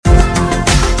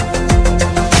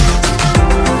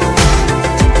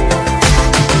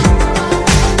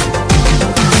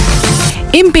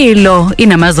Impilo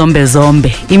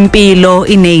inamazombe, impilo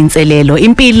ineyinselelo,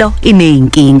 impilo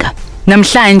ineyinkinga.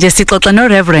 Namhlanje sixoxa no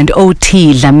Reverend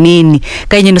O.T. Dlamini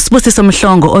kanye noSibusiso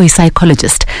Mhlongo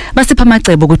oyi-psychologist. Basipha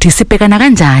amacebo ukuthi sibhekana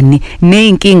kanjani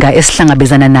neyinkinga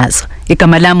esihlangabezana nazo.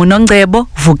 Igama lami uNongcebo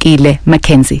Vukile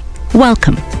Mackenzie.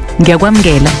 Welcome.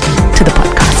 Ngiyakwamukela to the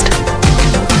podcast.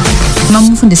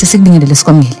 Mamufundisi sikubingelele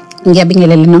sikwamukele.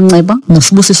 Ngiyabingelela Nongcebo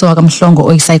noSibusiso wakaMhlongo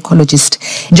oyi-psychologist.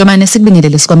 Njomane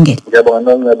sikubingelele sikwamukele.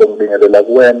 Ngiyabonga Nongcebo, ngibingelela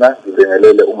kuwena,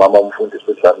 ngibingelele umama umfundisi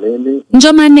uDlamini.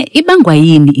 Njomane ibangwa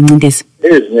yini incindezi?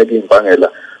 Ezinye izimbangela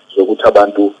zokuthi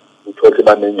abantu uthole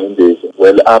banencindezi,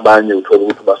 abanye uthole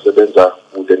ukuthi basebenza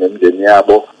kude nemindeni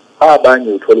yabo,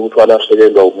 abanye uthole ukuthi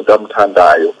walahlekelwa umuntu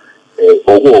amthandayo,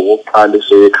 okokuqala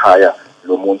esekhaya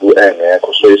lo muntu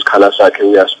engekho, so isikhala sakhe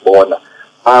uyasibona.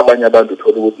 Abanye abantu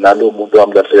uthola ukuthi nalo muntu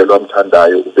wamlahlekelwa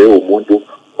amthandayo ube umuntu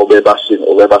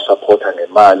obebasupporta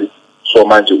ngemali, so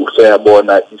manje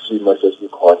useyabona isimo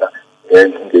sesikhona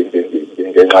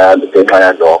ngenxa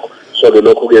yalokho. So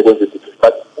lokho kuye kwenza ukuthi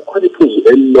ukhona iphuzu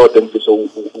elilodwa engifisa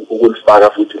ukulifaka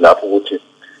futhi lapho ukuthi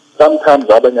sometimes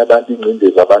abanye abantu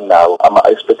ingcindezi abanawo,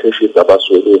 ama-expectations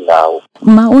abasuke nawo.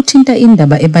 Ma uthinta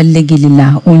indaba ebalekile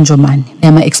la uNjomane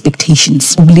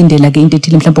ama-expectations, ukulindela ke into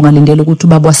ethile mhlawumbe ungalindela ukuthi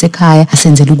ubaba wasekhaya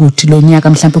asenzele ukuthi lo nyaka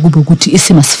mhlawumbe kube ukuthi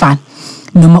isimo sifana,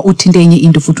 noma uthinta enye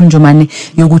into futhi uNjomane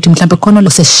yokuthi mhlawumbe khona lo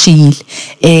sesishiyile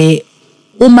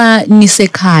uma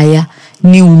nisekhaya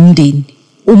ni umndeni,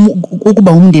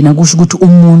 ukuba umndeni akusho ukuthi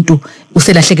umuntu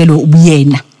uselahlekelwe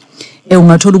ubuyena.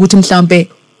 Ungathola ukuthi mhlawumbe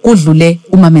kudlule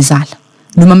umamezala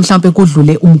noma mhlawumbe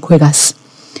kudlule umkhwekazi,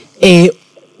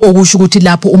 okusho ukuthi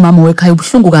lapho umama wekhaya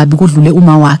ubhlungu kabi kudlule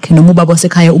uma wakhe, noma ubaba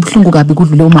wasekhaya ubhlungu kabi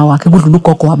kudlule uma wakhe, kudlule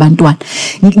ugogo wabantwana.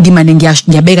 Ngimane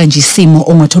ngiyabeka nje isimo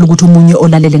ongathola ukuthi umunye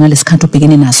olalele ngalesikhathi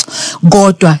ubhekene naso,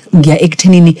 kodwa ngiya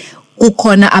ekuthenini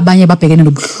kukhona abanye ababhekene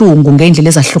nobuhlungu ngeindlela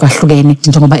ezahlukahlukene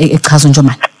njengoba echazwe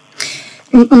Njomane.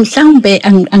 Mhlawumbe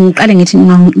angiqale ngithi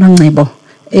Nongcebo,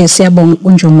 siyabonga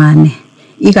uNjomane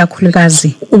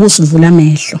ikakhulukazi ukusivula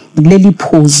amehlo kuleli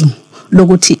phuzu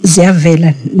lokuthi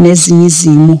ziyavela nezinye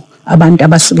izimo abantu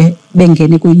abasuke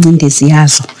bengene kuyincindezi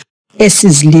yazo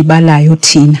esizilibalayo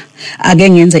thina. Ake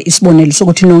ngenze isibonelo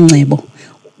sokuthi Nongcebo,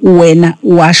 wena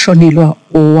washonelwa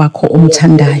owakho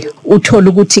omthandayo, uthola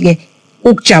ukuthi ke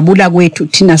ukujabula kwethu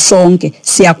thina sonke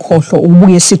siyakhohlwa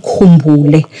ubuye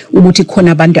sikhumbule ukuthi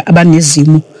khona abantu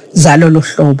abanezimo zalo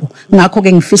lohlobo. Ngakho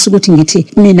ke ngifisa ukuthi ngithi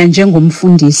mina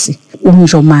njengomfundisi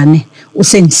uNjomane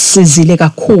usengisizile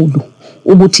kakhulu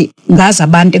ukuthi ngazi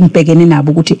abantu engibhekene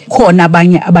nabo ukuthi khona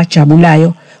abanye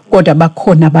abajabulayo, kodwa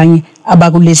bakhona abanye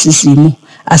abakulezi zimo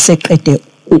aseqede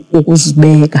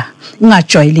ukuzibeka.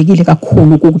 Ngajwayelekile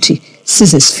kakhulu ukuthi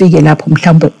size sifike lapho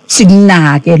mhlawumbe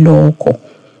sikunake lokho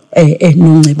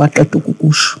Nongcebo aqeda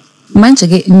ukukusho. Manje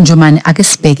ke Njomane ake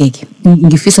sibheke ke,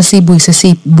 ngifisa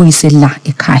sibuyise la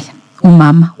ekhaya,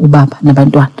 umama, ubaba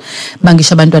nabantwana.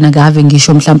 Bangisho abantwana ngave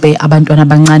ngisho mhlambe abantwana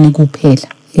abancane kuphela.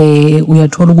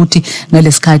 Uyathola ukuthi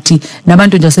ngalesikhathi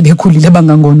nabantu nje sebekhulile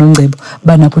bangangona Nongcebo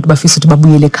banakho ukuthi bafisa ukuthi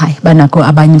babuyele ekhaya, banakho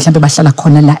abanye mhlambe bahlala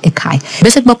khona la ekhaya.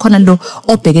 Bese kuba khona lo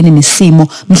obhekene nesimo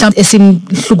mhlambe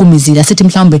esimhlukumezile, asithi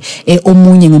mhlambe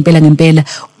omunye ngempela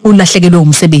ulahlekelwe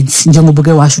umsebenzi njengoba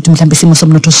ke washo ukuthi mhlambe isimo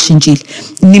somnotho sishintshile.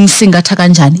 Nimsingatha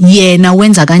kanjani? Yena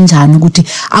wenza kanjani ukuthi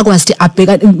akwazi ukuthi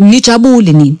abheka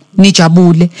nijabule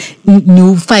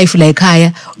ni-5 la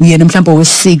ekhaya, uyena mhlambe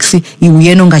wesi-6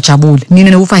 uyena ongajabule,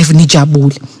 nina no-5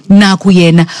 nijabule. Nakho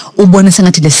yena ubone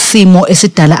sengathi lesimo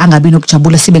esidala angabi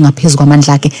nokujabula sibe ngaphezulu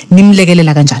kwamandla akhe,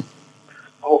 nimlekelela kanjani?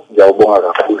 Ngiyabonga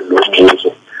kakhulu lo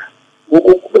mbuzo.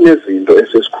 Kunezinto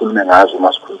esesikhulume ngazo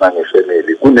uma sikhuluma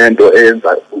ngefamily, kunento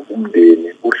eyenza umndeni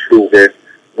uhluke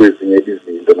kwezinye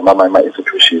izinto noma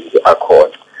ama-institutions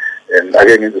akhona.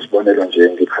 Ake ngenze isibonelo nje,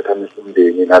 ngiqhathanisa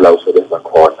umndeni nala usebenza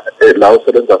khona. La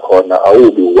usebenza khona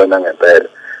awubi uwena ngempela,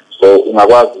 so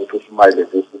ungakwazi ukuthi usmayile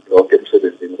ngesuku lonke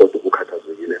emsebenzini kodwa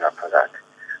ukhathazekile ngaphakathi.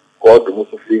 Kodwa uma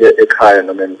usufike ekhaya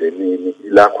noma emndenini,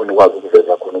 ila khona ukwazi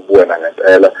ukuveza khona ubuwena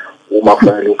ngempela. Uma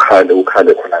kufanele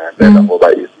ukhale khona ngempela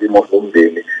ngoba isimo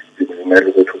somndeni sikuvumela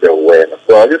ukuthi ube uwena.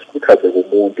 So ake sikhuthaze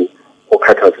kumuntu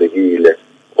okhathazekile,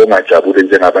 ongajabule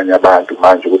njengabanye abantu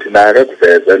manje ukuthi naye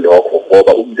akuveze lokho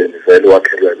ngoba umndeni vele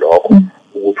wakhelwe lokho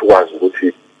ukuthi ukwazi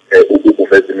ukuthi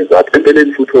uveze imizathu.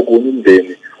 Empeleni futhi okunye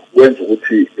umndeni wenza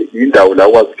ukuthi indawo la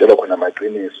ukwazi ukutshela khona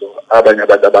amaqiniso abanye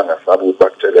abantu abangasabi ukuthi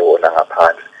bakutshele wona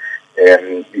ngaphandle.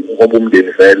 Ngoba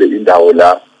umndeni vele indawo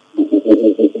la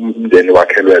umndeni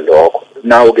wakhelwe lokho.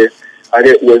 Nawo ke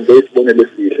ake wenze isibonelo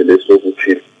esihle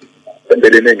lesokuthi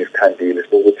empeleni engisithandile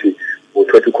sokuthi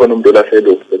uthothi khona umuntu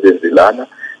olahlelwe umsebenzi lana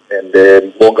and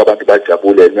then bonke abantu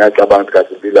bajabule, ngiyacabanga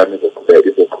ukuthi impilo yami izoqhubeka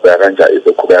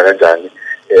izoqhubeka kanjani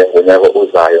ngonyaka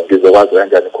ozayo, ngizokwazi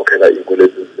kanjani ukukhokhela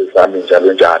iy'kweletu zami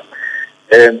njalo njalo.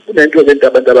 Kunento lento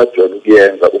abantu abajwayele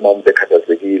ukuyenza uma umuntu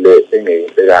ekhathazekile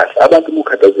engeyinhle kahle. Abantu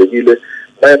ukhathazekile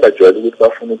bayabajwayela ukuthi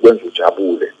bafuna ukwenza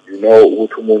ujabule,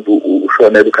 ukuthi umuntu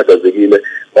ushonela ukhathazekile,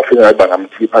 bafuna ukuthi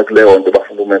bangamkhipha kuleyo nto,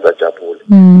 bafuna umenza ajabule.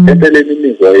 Empeleni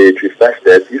imizwa yethu is such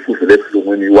that if udlule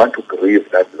ebuhlungwini you want to grieve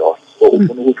that loss, so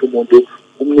ufuna ukuthi umuntu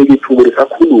umnike ithuba ukuthi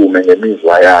akhulume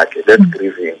ngemizwa yakhe, that's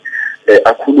grieving.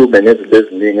 Akhulume ngezinto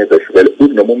eziningi ezehlukene,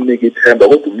 uthi noma umnike ithemba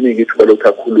kodwa umnike ithuba lokuthi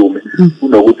akhulume,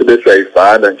 kunokuthi bese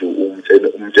uyayivala nje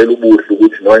umtshela ubuhle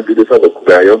ukuthi no impilo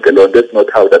isazoqhubeka yonke lonto. That's not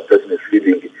how that person is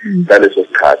feeling ngaleso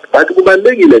sikhathi. But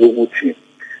kubalulekile ukuthi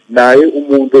naye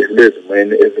umuntu edlule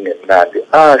ezimweni ezingemnandi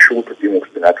asho ukuthi udinga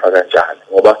ukusingathwa kanjani,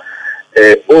 ngoba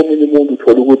omunye umuntu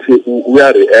uthola ukuthi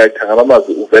uyareact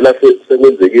ngamazwi uvela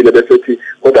sekwenzekile bese ethi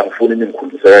kodwa ngifuna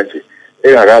ningikhombise kanje,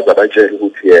 engakazi abatshela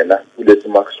ukuthi yena kulesi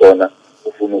makusona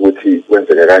ufuna ukuthi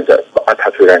kwenzeke kanjani,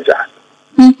 athathwe kanjani.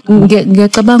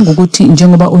 Ngiyacabanga ukuthi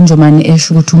njengoba uNjomani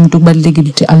esho ukuthi umuntu kubalulekile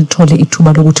ukuthi alithole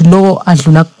ithuba lokuthi lo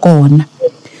adlula kona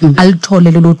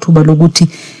alithole lelo thuba lokuthi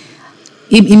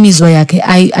imizwa yakhe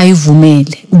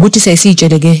ayivumele, ukuthi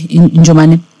siyitshele ke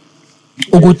Njomani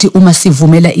ukuthi uma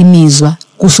sivumela imizwa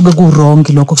kusuke ku-wrong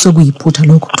lokho, kusuke kuyiphutha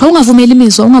lokho. Cha ungavumeli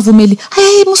imizwa, ungavumeli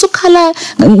hayi musukhala,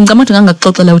 ngicabanga ukuthi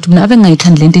ngangakuxoxela ukuthi mina ave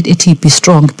ngayithanda lento ethi be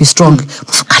strong.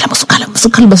 Musukhala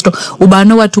ba strong.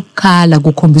 Ubani wathi ukukhala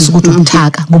kukhombisa ukuthi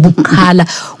ubuthaka, ngoba ukukhala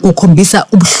kukhombisa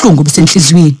ubuhlungu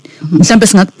besenhlizweni. Mhlawumbe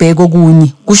singakubheka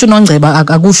okunye, kusho noNgceba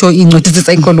akusho incwadi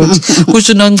ze-psychology,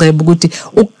 kusho noNgceba ukuthi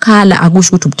ukukhala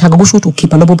akusho ukuthi ubuthaka, kusho ukuthi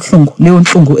ukhipha lobo buhlungu, leyo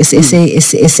nhlungu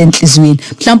esenhlizweni.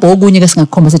 Mhlawumbe okunye ke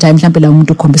singakukhomba sethi hayi mhlawumbe la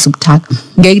umuntu ukhombisa ubuthaka.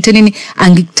 Ngeke ithenini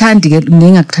angikuthandi ke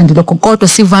ngingakuthandi lokho, kodwa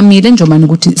sivamile Njomani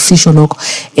ukuthi sisho lokho.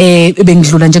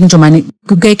 Bengidlula nje Njomani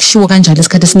kuke kushiwo kanjalo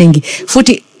esikhathi esiningi,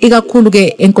 futhi ikakhulu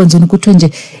ke enkonzweni kuthiwe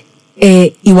nje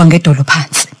iwa ngedolo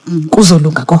phansi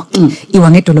kuzolunga konke,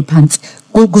 iwa ngedolo phansi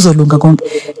kuzolunga konke.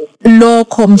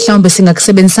 Lokho mhlawumbe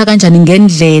singakusebenzisa kanjani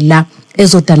ngendlela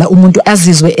ezodala umuntu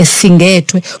azizwe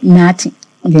esingethwe. Nathi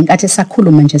ngenkathi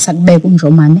sakhuluma nje sakubeka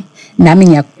uNjomani, nami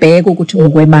ngiyakubheka ukuthi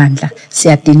ngokwebandla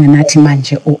siyadinga nathi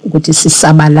manje ukuthi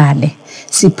sisabalale,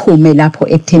 siphume lapho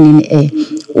ekuthenini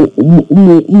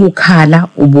umukhala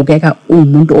ubukeka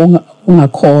umuntu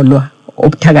ongakholwa,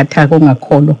 obuthakathaka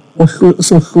ongakholwa,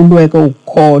 sohlulweke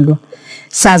ukukholwa.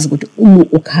 Sazi ukuthi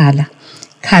ukhala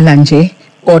nje,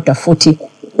 kodwa futhi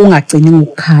ungagcini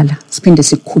ngokukhala, siphinde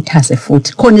sikukhuthaze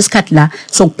futhi. Khona isikhathi la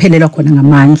sokuphelelwa khona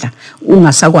ngamandla,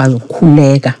 ungasakwazi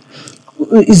ukukhuleka.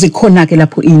 Izikhona ke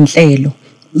lapho inhlelo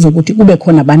zokuthi kube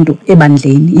khona abantu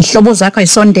ebandleni, ihlobo zakho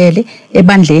ayisondele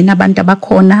ebandleni, abantu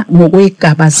abakhona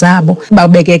ngokwegaba zabo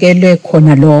babekekelwe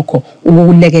khona lokho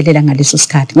ukulekelela ngaleso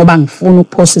sikhathi, ngoba ngifuna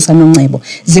ukuphosisa noNgcebo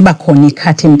ziba khona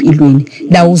ikhathi empilweni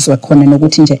la uzwe khona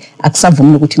nokuthi nje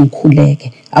akusavumi ukuthi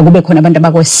ngikhuleke, akube khona abantu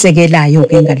abakwesekelayo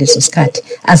ke ngaleso sikhathi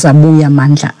azabuya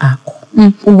amandla akho.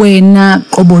 Wena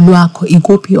qobo lwakho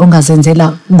ikuphi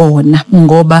ongazenzela bona,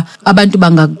 ngoba abantu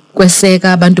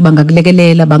bangakweseka, abantu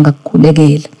bangakulekelela,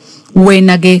 bangakukhulekela.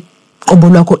 Wena ke qobo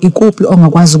lwakho ikuphi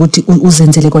ongakwazi ukuthi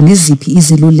uzenzele kona, iziphi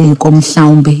iziluleko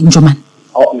mhlawumbe Njomani?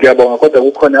 Ngiyabonga, kodwa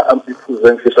kukhona amphiphuzo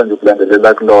engifisa nje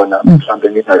ukulandelela kulona mhlawumbe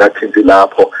ngingakathinti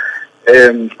lapho.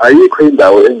 Ayikho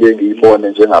indawo engeke ngiyibone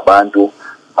njengabantu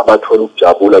abathola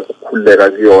ukujabula ukukhuleka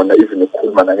kuyona, even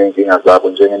ukukhuluma nangenkinga zabo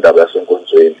njengendaba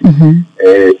yasenkonzweni.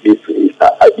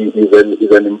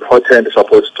 Is an important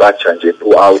support structure nje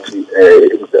throughout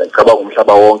ngicabanga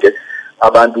umhlaba wonke.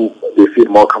 Abantu they feel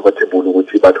more comfortable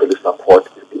ukuthi bathole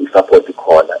support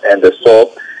ikhona, and so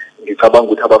ngicabanga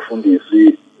ukuthi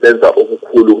abafundisi benza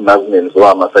okukhulu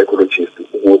nakungenziwa ama-psychologists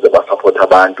ukuze basupport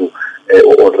abantu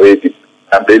already.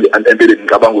 Empeleni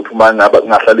ngicabanga ukuthi uma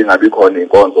ngahlali ngabi khona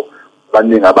inkonzo,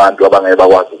 baningi abantu abangeke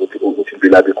bakwazi ukuthi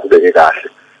impilo yabo ikhuleke kahle.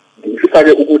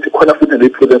 Ngifisa-ke ukuthi khona futhi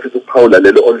le-prudence ukuphawula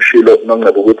lelo olishilo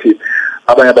noNgcebo ukuthi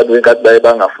abanye abantu benkathi baye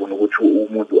bangafuni ukuthi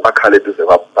umuntu akhale eduze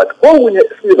kwabo, but okunye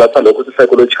sizatha lokho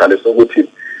psychological sokuthi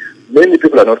many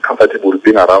people are not comfortable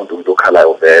being around umuntu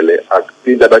okhalayo vele,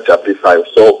 akusinto abajabulisayo.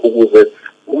 So ukuze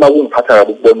uma kungiphatha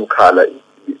kabi ukubona ukhala,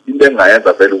 into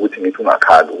engayenza vele ukuthi ngithi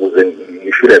ungakhali ukuze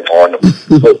ngishile ngcono.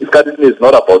 So isikhathi esiningi is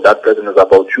not about that person, is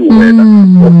about you wena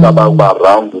osaba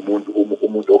around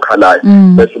umuntu okhalayo,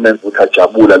 bese umenza ukuthi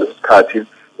ajabula lesikhathi,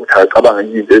 uthi acabanga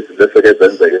into ezileseke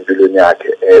zenzeke empilweni yakhe,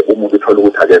 umuntu uthola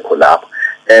ukuthi akekho lapho.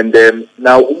 And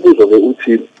now umbuzo ke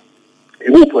uthi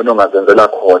ikuphi ongazenzela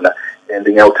khona, and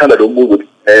ngiyawuthanda lo mbuzo ukuthi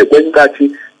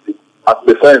kwenkathi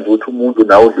akubesenza ukuthi umuntu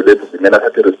nawe udlule ezimeni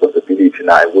athathe responsibility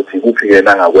naye ukuthi kuphi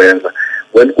yena angakwenza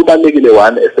Well, kubalekile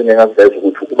one esengengaziveza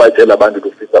ukuthi ubatshela abantu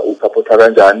ufisa usupporta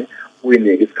kanjani,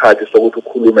 uyinike isikhathi sokuthi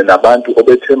ukhulume nabantu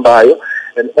obethembayo,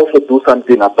 and also do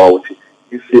something about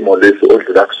isimo lesi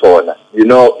odlula kusona. You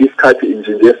know, isikhathi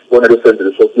nje sibonela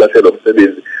usenzele sokulahlela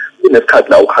umsebenzi, kunesikhathi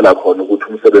la ukhala khona ukuthi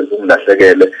umsebenzi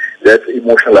ungilahlekele, that's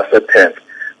emotional acceptance.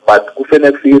 But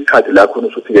kufanele kufike isikhathi la khona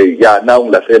ukuthi ke ya na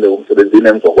ungilahlele umsebenzini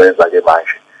engizokwenza ke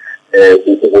manje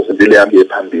ukuze impilo yami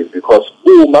iphambili, because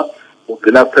uma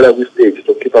ugcina kuphela kwi-stage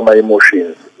sokukhipha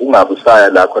ama-emotions ungabe usaya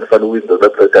la khona fanele uwindow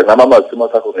represent nama mazimo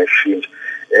sakho ngeshintsha,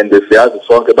 and siyazi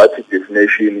sonke bathi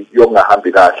definition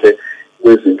yokungahambi kahle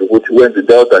kwezinto ukuthi wenze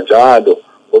into yodwa njalo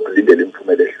okulindele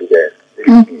imphumela ehlukene.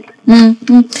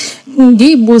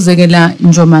 Ngiyibuze ke la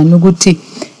Njomani ukuthi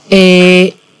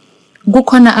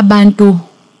kukhona abantu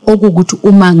okukuthi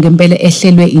uma ngempela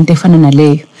ehlelwe into efana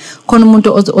naleyo khona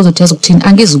umuntu ozothi ukuthini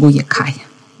angizukuye ekhaya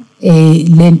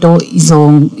lento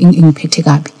ingiphethe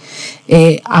kabi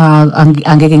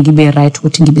angeke ngibe right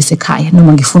ukuthi ngibe sekhaya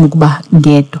noma ngifuna ukuba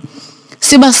ngedwa.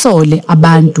 Sibasole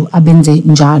abantu abenze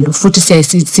njalo futhi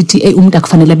sithi umuntu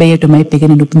akufanele beyedwa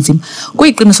mayibhekene nobunzima.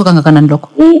 Kuyiqiniso kangakanani lokho?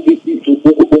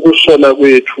 Ukusola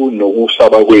kwethu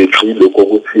nokusaba kwethu lokho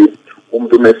ukuthi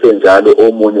umuntu mesenjalo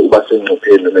omunye uba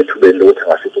sengcupheni nomethubeni lokuthi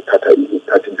ngasithi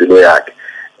uthatha impilo yakhe,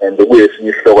 and kuyesinye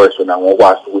isihloko esona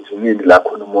ngokwazi ukuthi nini la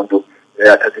khona umuntu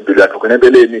eyathatha impilo yakhe. Khona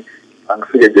empeleni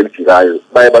angifike nje elijikayo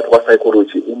baye bathi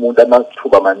kwa-psychology umuntu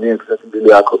amathuba amaningi kuthatha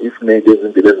impilo yakho if nezinto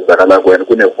ezimbili ezizakala kuwena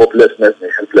kune-hopelessness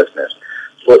ne-helplessness.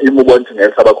 So ima ubona ukuthi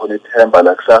ngeke saba khona ithemba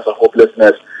la kusasa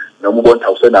hopelessness, noma ubona ukuthi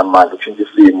awusenamandla ukushintsha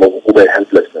isimo kube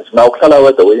helplessness. Na ukuhlala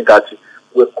wedwa wenkathi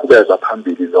kuqhubeza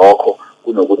phambili lokho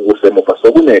kunokuthi kusemuva.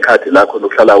 So kunekhathi la khona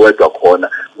ukuhlala wedwa khona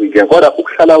weekend, kodwa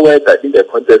ukuhlala wedwa in the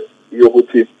context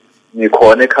yokuthi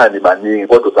nikhona ekhaya nibaningi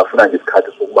kodwa usafuna nje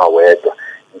isikhathi sokuba wedwa.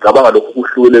 Ngicabanga lokhu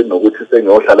kuhlule nokuthi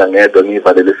sengiyohlala ngedwa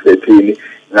ngivalele efletini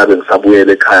ngabe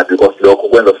ngisabuyela ekhaya, because lokho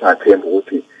kwenza singathembi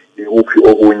ukuthi ikuphi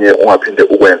okunye ungaphinde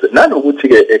ukwenze. Nanokuthi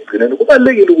ke ekugcineni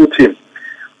kubalekile ukuthi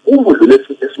uma udlule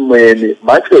esimweni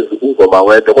matches uzoba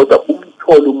wedwa, kodwa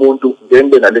umthole umuntu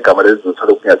ngeke nalegama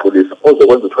lezizothola ukuyaxolisa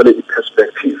ozokwenza uthole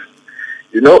i-perspective.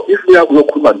 You know, if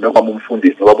uyakuyokhuluma noma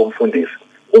umfundisi noma umfundisi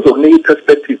uzokunika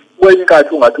i-perspective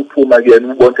wenkathi ungathi uphuma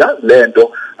kuyena ubona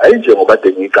lento ayinjengoba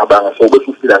kade ngicabanga, so bese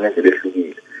ufila ngendlela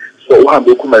ehlukile. So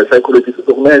uhambe ukhuluma ne-psychologist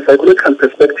uzokunika psychological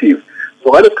perspective. So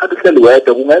ngalesikhathi uhleli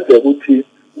wedwa kungenzeka ukuthi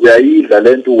uyayidla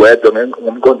lento wedwa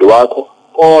ngomqondo wakho,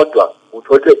 kodwa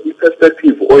uthothe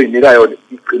i-perspective oyinika yona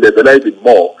igcilezela even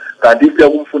more. Kanti if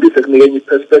uyakumfundisa ekunika enye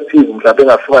i-perspective mhlawumbe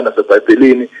engafana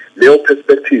naseBhayibhelini, leyo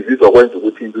perspective izokwenza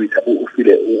ukuthi into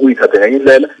ufile uyithathe ngenye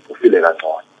indlela ufile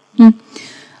kangcono.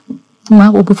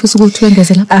 Ubufisa ukuthi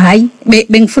wengeze lapha? Hayi,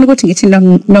 bengifuna ukuthi ngithi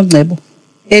noNgcebo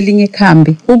elinye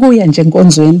ikhambi ukuya nje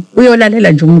enkonzweni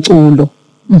uyolalela nje umculo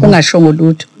ungashongo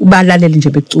lutho, ubalalele nje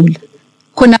becula.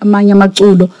 Khona amanye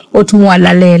amaculo othi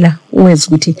umwalalela uweza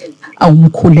ukuthi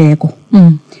awumkhuleko.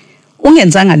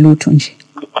 Ungenzanga lutho nje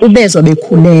ubezwa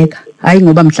bekhuleka, hayi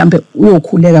ngoba mhlambe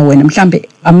uyokhuleka wena, mhlambe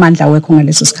amandla wekho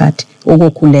ngaleso sikhathi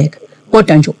ukukhuleka,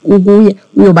 kodwa nje ukuye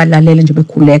uyobalalela nje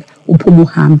bekhuleka uphuma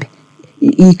uhambe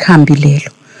ikhambi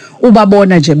lelo.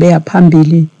 Ubabona nje beya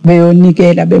phambili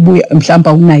beyonikela bebuya, mhlawumbe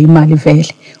unayo imali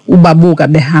vele, ubabuka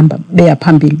behamba beya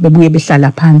phambili bebuye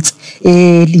behlala phansi.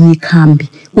 Elinye ikhambi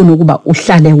kunokuba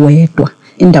uhlale wedwa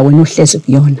endaweni ohlezi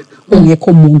kuyona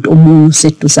ungekho umuntu omunye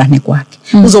useduzane kwakhe.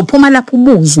 Uzophuma lapho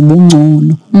ubuza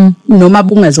ubungcono noma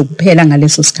bungezokuphela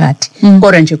ngaleso sikhathi,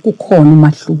 kodwa nje kukhona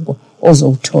umahluko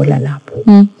ozowuthola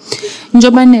lapho.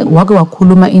 Njobane wake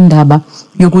wakhuluma indaba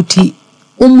yokuthi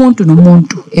umuntu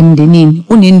nomuntu emndenini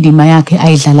unendima yakhe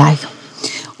ayidlalayo.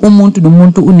 Umuntu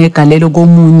nomuntu unegalelo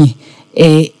komunye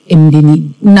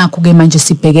emndenini. Nakho ke manje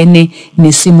sibhekene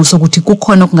nesimo sokuthi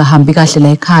kukhona okungahambi kahle la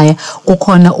ekhaya,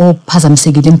 kukhona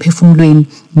ophazamisekile emphefumulweni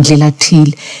ndlela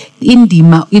ethile.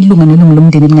 Indima ilunga nelungu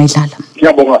lomndeni lingayidlala.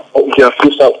 Ngiyabonga,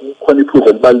 ngiyafisa khona iphuzu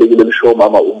elibalekile lisho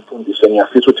mama umfundisi.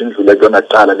 Ngiyafisa ukuthi indlule kuyona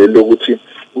cala lelo ukuthi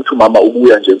umama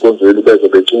ubuya nje enkonzweni ubeze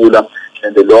becula,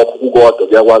 and lokho kukodwa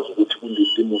kuyakwazi ukuthi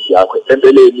kuliste imizwa yakho.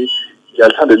 Empeleni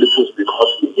ngiyathanda lephuzu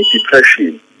because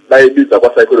i-depression bayibiza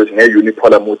kwa-psychology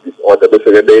nge-unipolar mood disorder,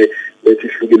 bese-ke bethi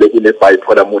ihlukile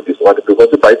kune-bipolar mood disorder, because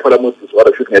i-bipolar mood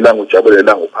disorder shuthi ngelanga ujabule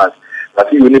ngelanga uphansi, but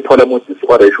i-unipolar mood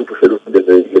disorder ishuthi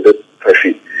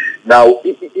ufele-depression. Now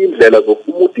indlela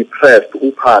zokuma u-depressed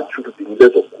uphansi shuthi udinga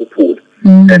ezokukhuphula,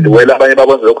 and well abanye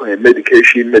bakwenza lokho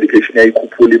nge-medication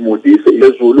yayikhuphula imudi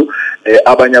isezulu.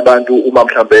 Abanye abantu uma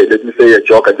mhlambe let me say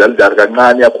ejoga njalo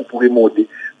kancane yakhuphuka imudi,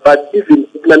 but even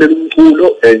ukulalela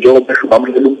umculo njengoba besho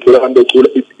mamlalela umculo abantu becula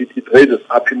it raises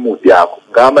up imudi yakho.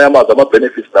 Ngama yamazi ama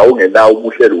benefits nawo ungenawo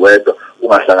ubuhleli wedwa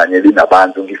ungahlanganyeli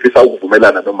nabantu, ngifisa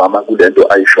ukuvumelana nomama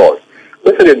kulento ayishoyo.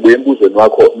 Bese ke ngibuye embuzweni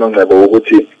wakho noNgcebo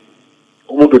ukuthi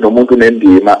umuntu nomuntu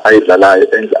unendima ayidlalayo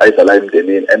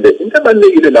emndenini, and into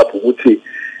ebalulekile lapho ukuthi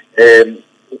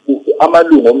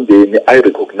amalungu omndeni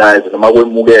ayirecognize noma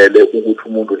kwemukele ukuthi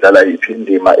umuntu udlala yiphi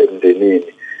indima emndenini.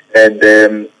 And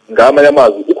ngamanye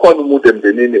amazwi ukhona umuntu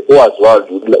emndenini owaziwayo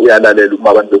ukuthi uyalalela uma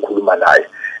abantu bekhuluma naye,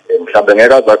 mhlawumbe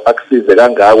ngeke akusize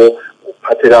kangako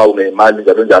ukuphathekayo ngemali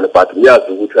njalo njalo, but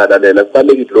uyazi ukuthi uyalalela.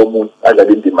 Kubalekile lo muntu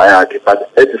adlala indima yakhe, but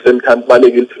at the same time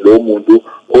kubalekile ukuthi lo muntu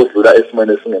odlula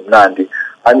esimene esingemnandi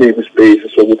anike ispace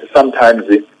sokuthi sometimes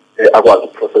akwazi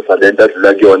ukuprocessa lento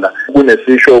adlula kuyona.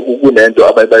 Kunesisho kunento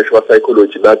abayisho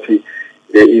psychology bathi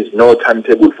there is no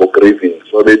timetable for grieving.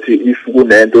 So bethi if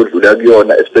kunento odlula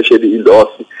kuyona, especially i-loss,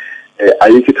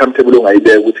 ayikho timetable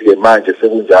ongayibeka ukuthi ke manje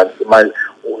sekunjani manje.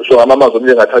 So amamazwi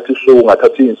omnye ngathatha isuku,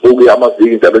 ngathatha izinsuku,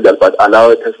 amaviki njalo njalo, but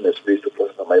allow a person a space to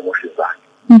process my emotions akhe.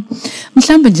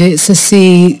 Mhlawumbe nje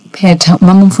sesiphetha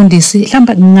umama umfundisi,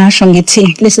 mhlawumbe ngingasho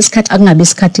ngithi lesi sikhathi akungabe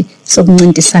isikhathi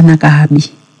sokuncintisana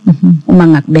kabi. Uma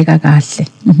ngakubeka kahle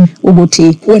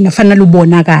ukuthi wena fanele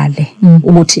ubonakale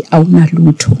ukuthi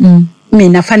awunalutho,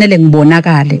 mina fanele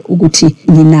ngibonakale ukuthi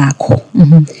nginakho.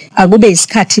 Akube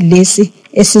isikhathi lesi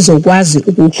esizokwazi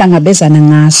ukuhlangabezana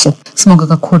ngaso. Sibonga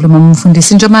kakhulu mama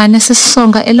umfundisi. Njomane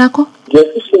sesisonga elakho?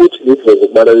 Ngiyafisa ukuthi ngiveze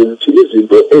kubalekile ukuthi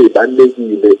izinto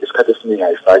ezibalekile isikhathi esiningi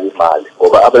ayifaki imali,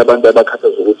 ngoba abantu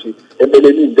abakhathaza ukuthi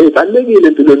empeleni into ezibalekile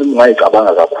empilweni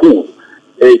ungayicabanga kakhulu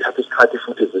eyithatha isikhathi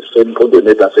futhi zisemqondweni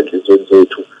edasenhlizweni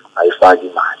zethu ayifaki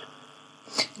imali.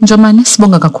 Njomane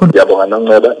sibonga kakhulu. Ngiyabonga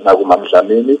noNceba nakuMama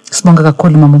Dlamini. Sibonga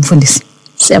kakhulu mama umfundisi.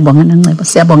 Siyabonga noNceba,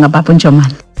 siyabonga baba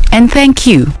Njomane. And thank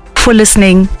you for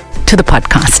listening to the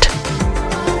podcast.